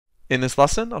In this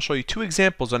lesson, I'll show you two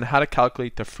examples on how to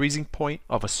calculate the freezing point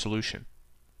of a solution.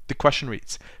 The question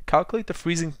reads, calculate the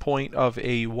freezing point of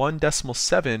a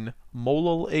 1.7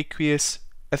 molal aqueous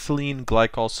ethylene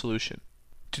glycol solution.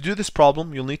 To do this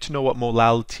problem, you'll need to know what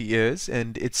molality is,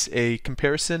 and it's a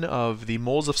comparison of the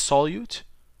moles of solute,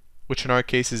 which in our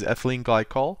case is ethylene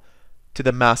glycol, to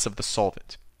the mass of the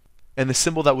solvent. And the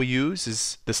symbol that we use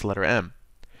is this letter M.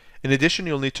 In addition,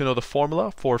 you'll need to know the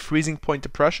formula for freezing point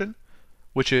depression,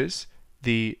 which is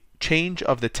the change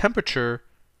of the temperature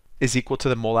is equal to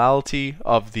the molality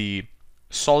of the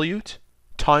solute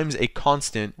times a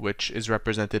constant which is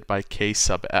represented by K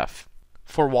sub F.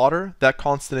 For water, that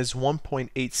constant is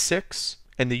 1.86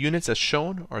 and the units as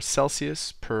shown are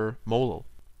Celsius per molal.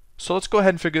 So let's go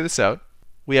ahead and figure this out.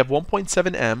 We have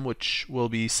 1.7 m, which will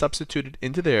be substituted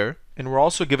into there, and we're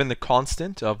also given the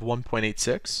constant of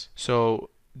 1.86. So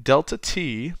delta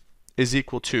T is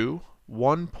equal to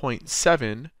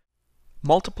 1.7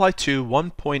 multiplied to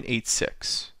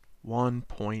 1.86.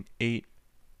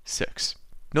 1.86.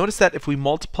 Notice that if we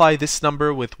multiply this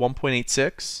number with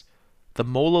 1.86, the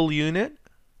molal unit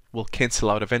will cancel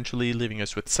out eventually, leaving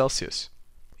us with Celsius.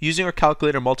 Using our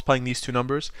calculator multiplying these two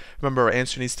numbers, remember our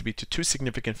answer needs to be to two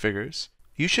significant figures,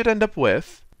 you should end up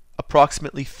with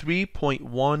approximately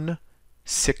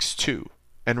 3.162,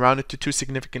 and round it to two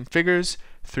significant figures,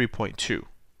 3.2.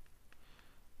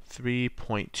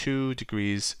 3.2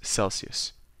 degrees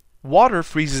Celsius. Water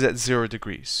freezes at 0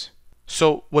 degrees.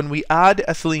 So when we add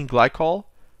ethylene glycol,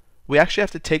 we actually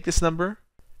have to take this number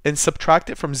and subtract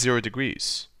it from 0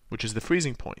 degrees, which is the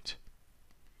freezing point.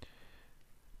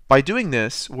 By doing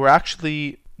this, we're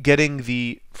actually getting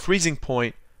the freezing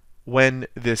point when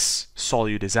this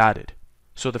solute is added.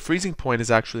 So the freezing point is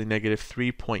actually negative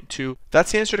 3.2.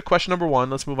 That's the answer to question number 1.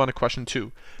 Let's move on to question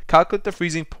 2. Calculate the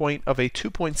freezing point of a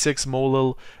 2.6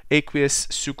 molal aqueous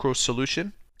sucrose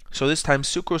solution. So this time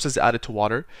sucrose is added to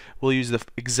water. We'll use the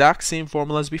exact same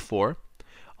formula as before.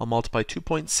 I'll multiply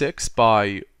 2.6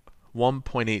 by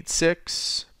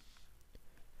 1.86.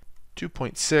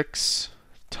 2.6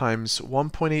 times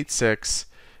 1.86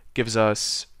 gives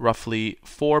us roughly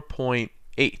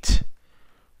 4.8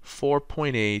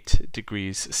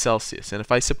 degrees Celsius. And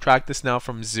if I subtract this now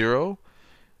from 0,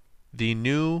 the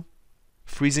new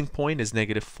freezing point is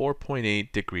negative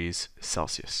 4.8 degrees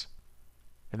Celsius.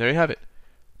 And there you have it.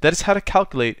 That is how to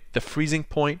calculate the freezing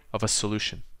point of a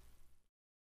solution.